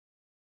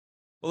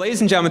Well,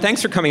 ladies and gentlemen,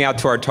 thanks for coming out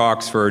to our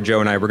talks for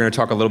Joe and I. We're going to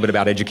talk a little bit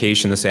about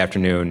education this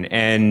afternoon.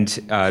 And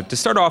to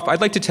start off,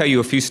 I'd like to tell you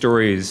a few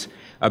stories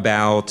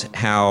about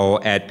how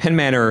at Penn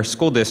Manor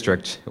School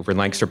District over in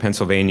Lancaster,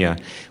 Pennsylvania,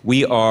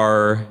 we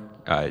are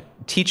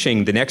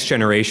teaching the next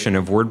generation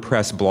of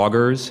WordPress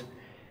bloggers,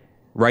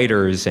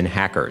 writers, and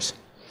hackers.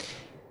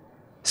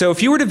 So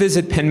if you were to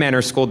visit Penn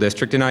Manor School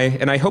District, and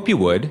I hope you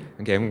would,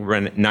 again, we're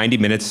running 90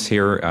 minutes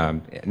here,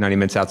 90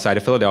 minutes outside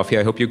of Philadelphia,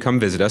 I hope you come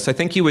visit us. I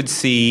think you would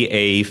see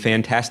a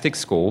fantastic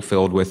school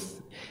filled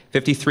with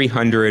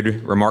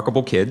 5,300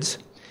 remarkable kids,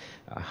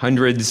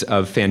 hundreds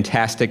of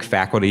fantastic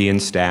faculty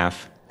and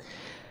staff.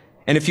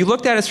 And if you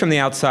looked at us from the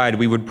outside,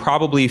 we would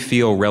probably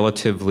feel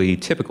relatively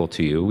typical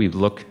to you. We'd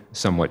look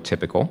somewhat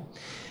typical.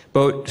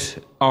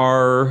 But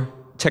our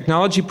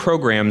technology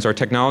programs, our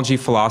technology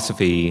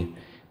philosophy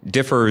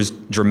differs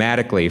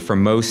dramatically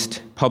from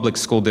most public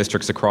school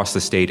districts across the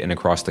state and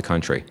across the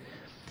country.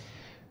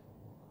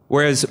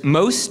 Whereas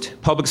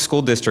most public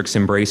school districts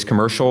embrace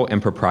commercial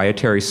and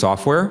proprietary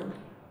software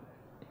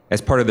as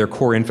part of their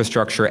core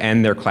infrastructure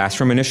and their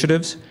classroom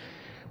initiatives,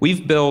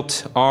 we've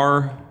built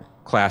our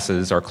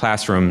classes, our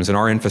classrooms, and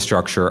our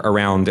infrastructure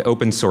around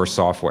open source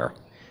software.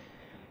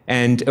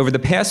 And over the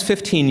past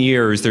 15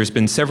 years, there's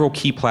been several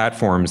key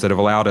platforms that have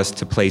allowed us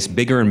to place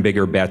bigger and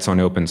bigger bets on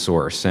open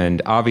source. And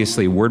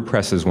obviously,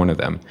 WordPress is one of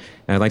them.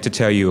 And I'd like to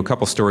tell you a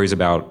couple stories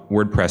about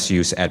WordPress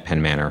use at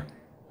Penn Manor.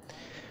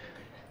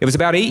 It was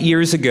about 8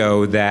 years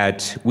ago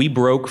that we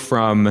broke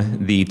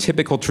from the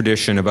typical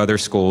tradition of other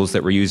schools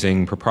that were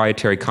using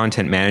proprietary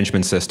content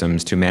management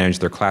systems to manage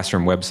their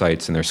classroom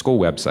websites and their school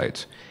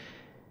websites.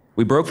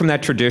 We broke from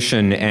that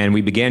tradition and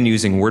we began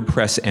using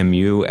WordPress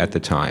MU at the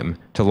time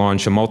to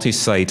launch a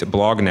multi-site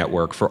blog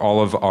network for all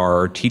of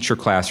our teacher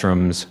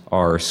classrooms,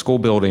 our school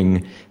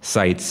building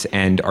sites,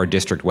 and our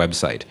district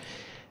website.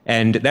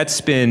 And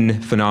that's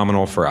been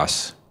phenomenal for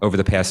us over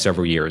the past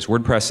several years.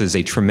 WordPress is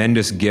a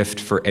tremendous gift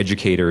for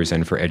educators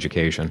and for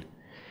education.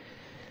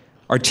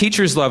 Our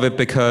teachers love it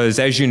because,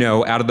 as you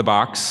know, out of the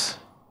box,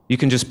 you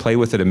can just play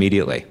with it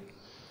immediately.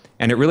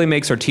 And it really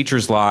makes our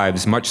teachers'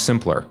 lives much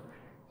simpler.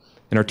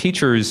 And our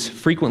teachers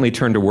frequently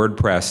turn to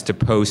WordPress to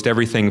post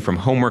everything from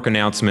homework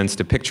announcements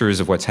to pictures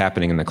of what's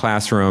happening in the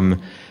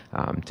classroom,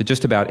 to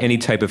just about any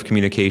type of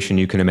communication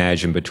you can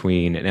imagine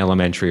between an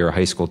elementary or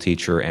high school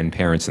teacher and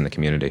parents in the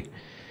community.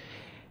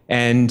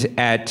 And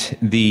at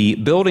the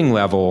building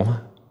level,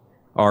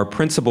 our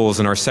principals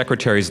and our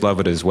secretaries love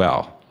it as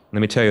well.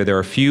 Let me tell you, there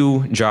are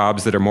few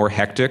jobs that are more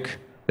hectic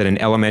than an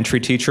elementary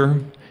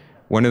teacher.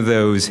 One of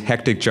those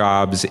hectic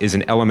jobs is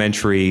an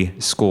elementary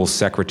school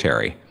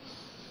secretary.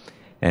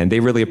 And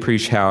they really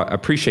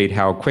appreciate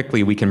how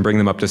quickly we can bring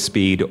them up to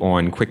speed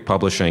on quick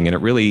publishing, and it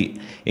really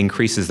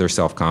increases their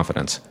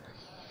self-confidence.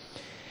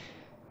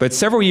 But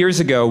several years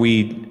ago,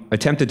 we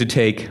attempted to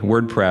take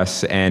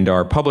WordPress and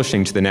our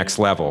publishing to the next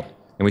level.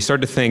 And we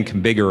started to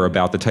think bigger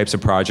about the types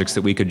of projects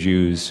that we could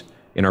use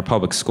in our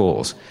public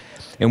schools.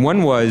 And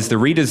one was the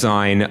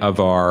redesign of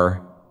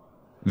our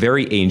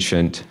very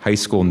ancient high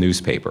school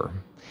newspaper.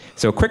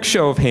 So a quick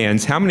show of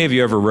hands, how many of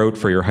you ever wrote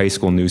for your high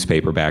school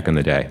newspaper back in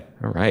the day?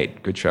 All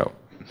right, good show.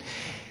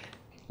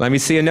 Let me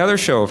see another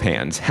show of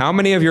hands. How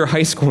many of your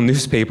high school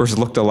newspapers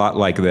looked a lot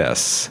like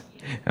this?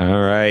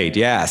 All right,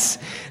 yes.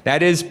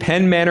 That is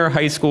Penn Manor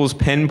High School's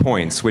Penn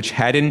Points, which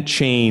hadn't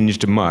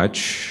changed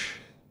much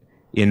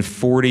in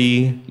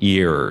 40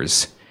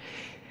 years.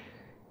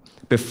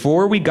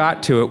 Before we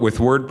got to it with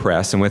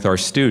WordPress and with our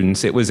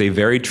students, it was a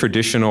very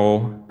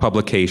traditional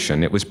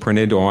publication. It was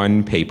printed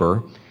on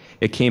paper.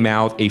 It came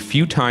out a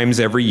few times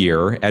every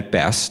year at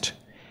best.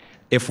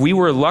 If we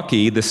were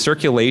lucky, the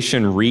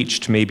circulation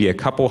reached maybe a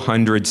couple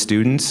hundred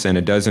students and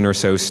a dozen or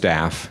so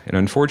staff. And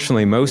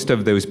unfortunately, most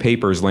of those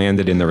papers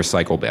landed in the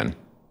recycle bin.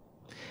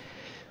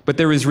 But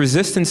there was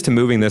resistance to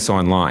moving this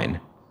online.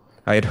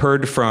 I had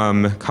heard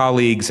from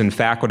colleagues and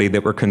faculty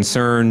that were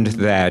concerned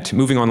that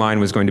moving online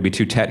was going to be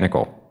too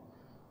technical.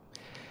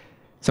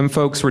 Some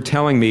folks were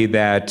telling me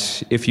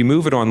that if you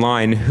move it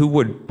online, who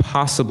would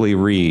possibly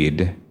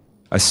read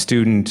a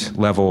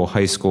student-level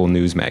high school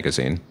news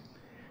magazine?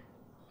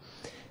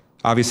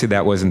 Obviously,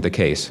 that wasn't the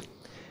case.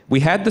 We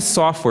had the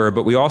software,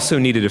 but we also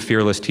needed a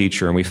fearless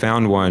teacher, and we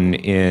found one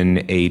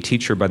in a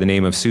teacher by the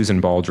name of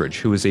Susan Baldridge,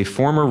 who was a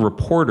former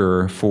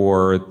reporter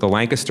for the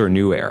Lancaster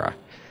New Era.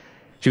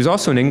 She was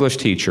also an English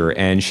teacher,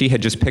 and she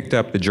had just picked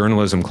up the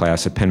journalism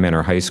class at Penn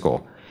Manor High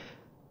School.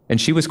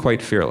 And she was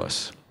quite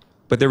fearless.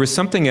 But there was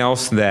something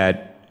else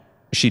that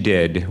she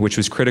did, which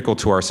was critical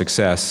to our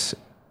success,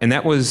 and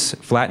that was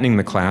flattening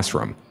the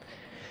classroom.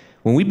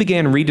 When we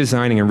began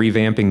redesigning and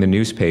revamping the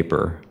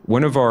newspaper,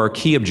 one of our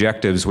key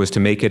objectives was to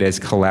make it as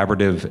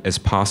collaborative as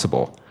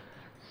possible.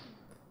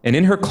 And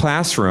in her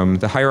classroom,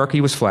 the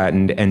hierarchy was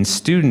flattened, and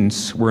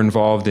students were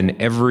involved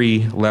in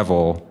every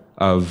level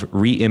of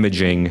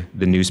re-imaging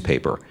the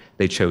newspaper.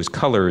 They chose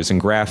colors and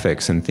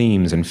graphics and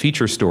themes and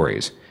feature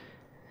stories.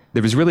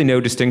 There was really no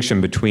distinction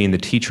between the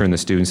teacher and the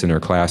students in her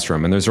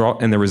classroom, and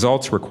the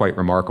results were quite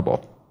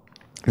remarkable.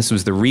 This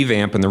was the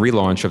revamp and the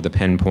relaunch of the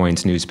Penn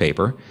Points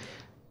newspaper.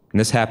 And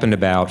this happened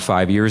about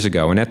 5 years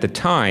ago. And at the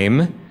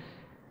time,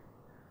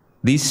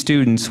 these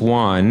students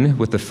won,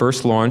 with the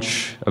first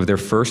launch of their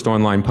first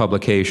online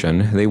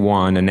publication, they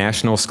won a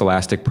National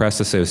Scholastic Press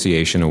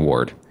Association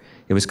award.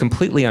 It was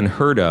completely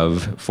unheard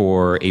of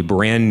for a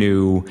brand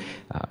new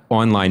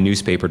online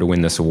newspaper to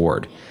win this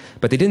award.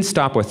 But they didn't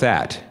stop with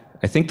that.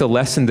 I think the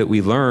lesson that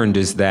we learned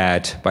is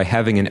that by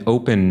having an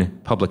open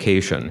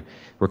publication,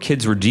 where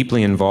kids were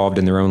deeply involved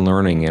in their own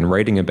learning and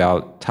writing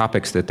about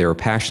topics that they were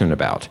passionate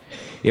about,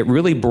 it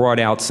really brought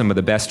out some of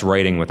the best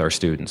writing with our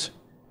students.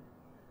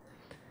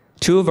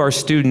 2 of our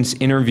students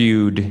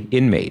interviewed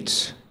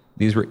inmates.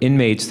 These were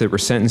inmates that were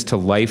sentenced to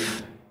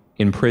life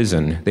in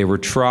prison. They were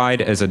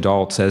tried as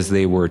adults as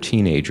they were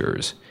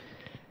teenagers.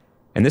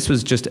 And this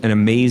was just an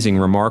amazing,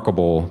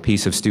 remarkable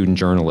piece of student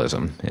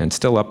journalism, and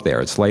still up there.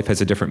 It's Life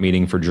Has a Different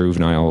Meaning for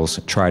Juveniles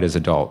Tried as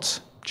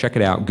Adults. Check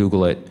it out,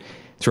 Google it.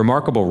 It's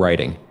remarkable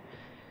writing.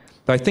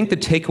 But I think the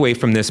takeaway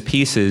from this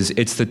piece is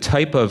it's the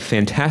type of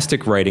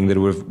fantastic writing that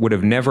would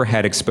have never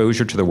had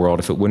exposure to the world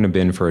if it wouldn't have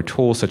been for a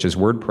tool such as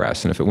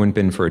WordPress, and if it wouldn't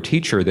have been for a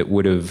teacher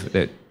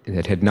that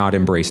had not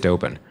embraced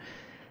open.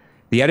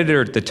 The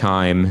editor at the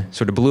time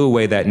sort of blew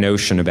away that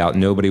notion about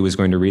nobody was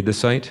going to read the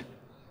site.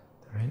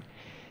 Right?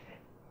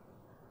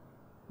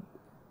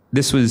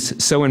 This was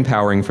so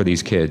empowering for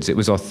these kids. It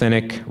was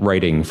authentic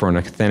writing for an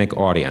authentic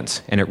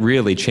audience, and it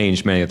really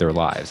changed many of their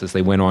lives as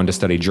they went on to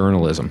study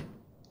journalism.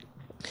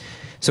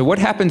 So what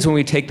happens when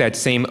we take that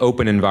same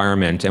open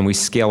environment and we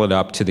scale it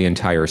up to the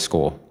entire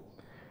school?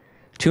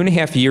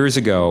 2.5 years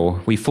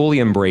ago, we fully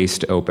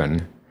embraced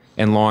open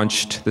and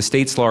launched the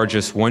state's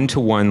largest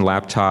one-to-one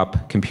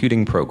laptop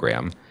computing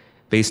program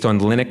based on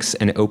Linux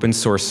and open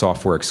source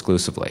software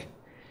exclusively.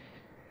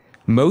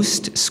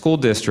 Most school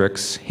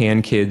districts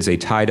hand kids a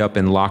tied up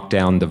and locked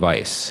down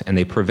device, and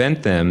they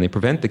prevent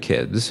the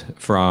kids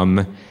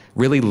from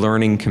really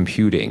learning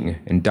computing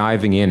and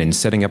diving in and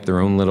setting up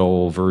their own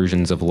little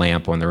versions of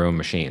LAMP on their own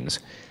machines.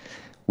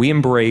 We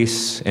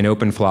embrace an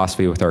open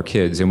philosophy with our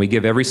kids, and we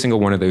give every single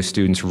one of those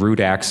students root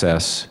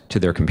access to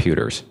their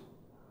computers.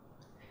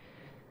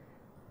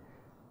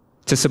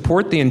 To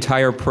support the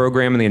entire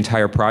program and the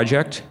entire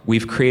project,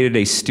 we've created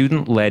a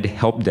student-led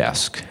help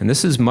desk, and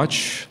this is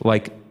much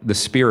like the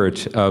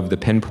spirit of the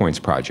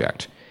PenPoints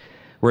project.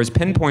 Whereas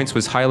PenPoints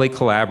was highly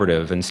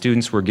collaborative and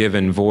students were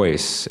given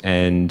voice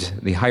and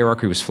the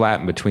hierarchy was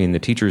flattened between the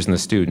teachers and the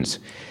students,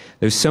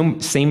 those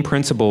same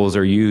principles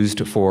are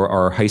used for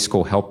our high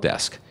school help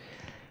desk.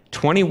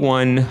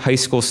 21 high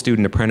school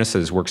student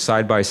apprentices work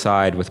side by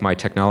side with my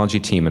technology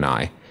team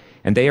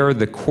and they are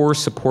the core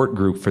support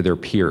group for their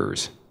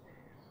peers.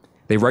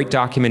 They write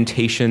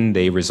documentation,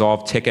 they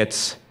resolve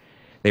tickets,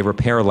 they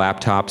repair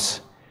laptops.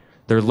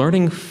 They're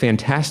learning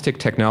fantastic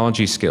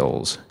technology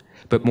skills.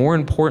 But more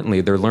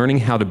importantly, they're learning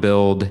how to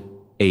build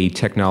a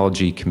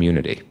technology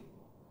community.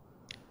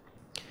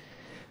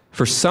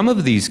 For some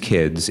of these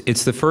kids,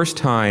 it's the first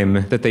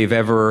time that they've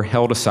ever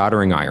held a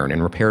soldering iron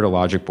and repaired a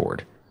logic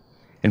board.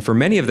 And for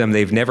many of them,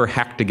 they've never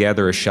hacked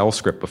together a shell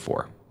script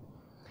before.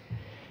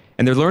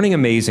 And they're learning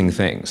amazing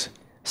things.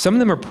 Some of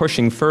them are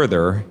pushing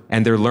further,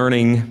 and they're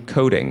learning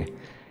coding.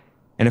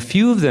 And a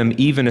few of them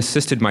even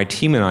assisted my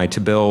team and I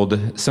to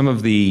build some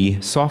of the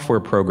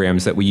software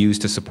programs that we use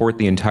to support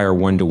the entire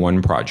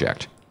one-to-one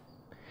project.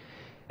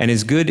 And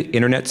as good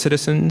internet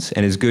citizens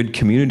and as good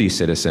community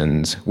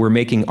citizens, we're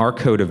making our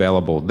code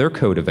available, their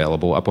code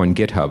available up on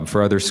GitHub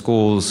for other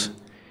schools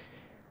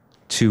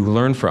to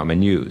learn from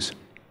and use.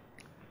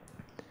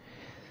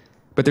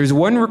 But there's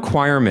one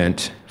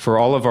requirement for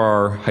all of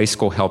our high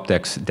school help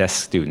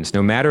desk students,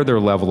 no matter their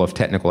level of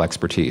technical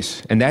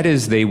expertise, and that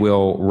is they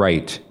will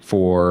write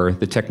for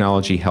the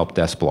Technology Help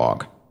Desk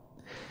blog.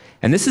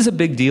 And this is a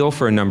big deal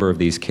for a number of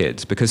these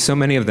kids because so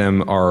many of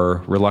them are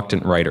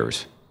reluctant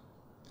writers.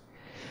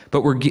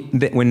 But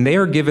when they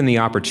are given the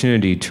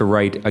opportunity to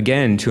write,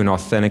 again, to an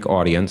authentic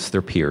audience,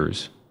 their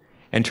peers,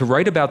 and to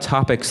write about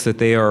topics that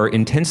they are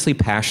intensely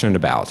passionate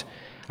about,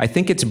 I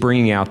think it's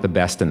bringing out the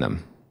best in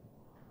them.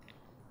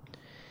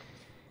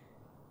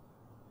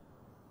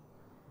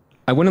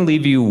 I want to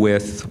leave you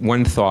with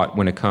one thought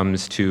when it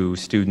comes to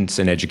students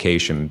and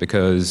education,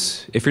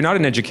 because if you're not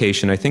in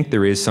education, I think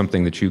there is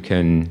something that you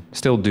can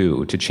still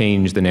do to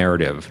change the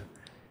narrative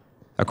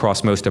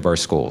across most of our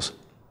schools.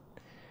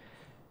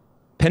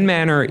 Penn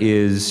Manor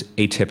is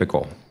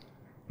atypical.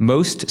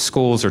 Most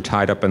schools are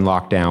tied up and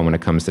locked down when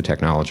it comes to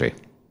technology.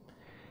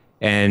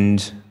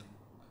 And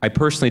I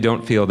personally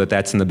don't feel that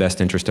that's in the best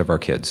interest of our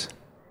kids.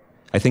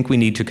 I think we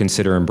need to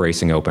consider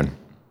embracing open.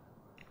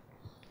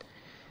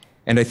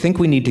 And I think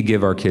we need to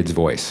give our kids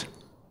voice.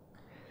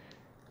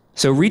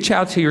 So reach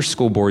out to your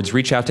school boards,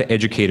 reach out to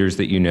educators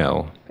that you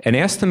know, and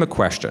ask them a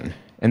question.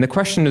 And the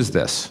question is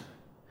this: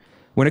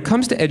 when it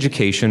comes to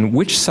education,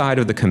 which side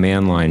of the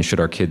command line should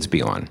our kids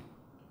be on?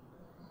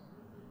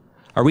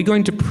 Are we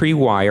going to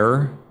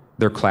pre-wire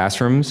their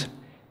classrooms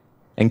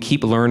and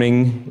keep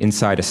learning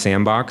inside a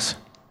sandbox?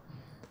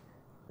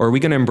 Or are we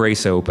going to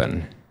embrace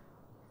open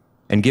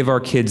and give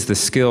our kids the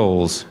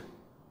skills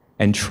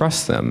and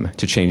trust them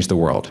to change the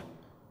world?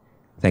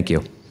 Thank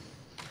you.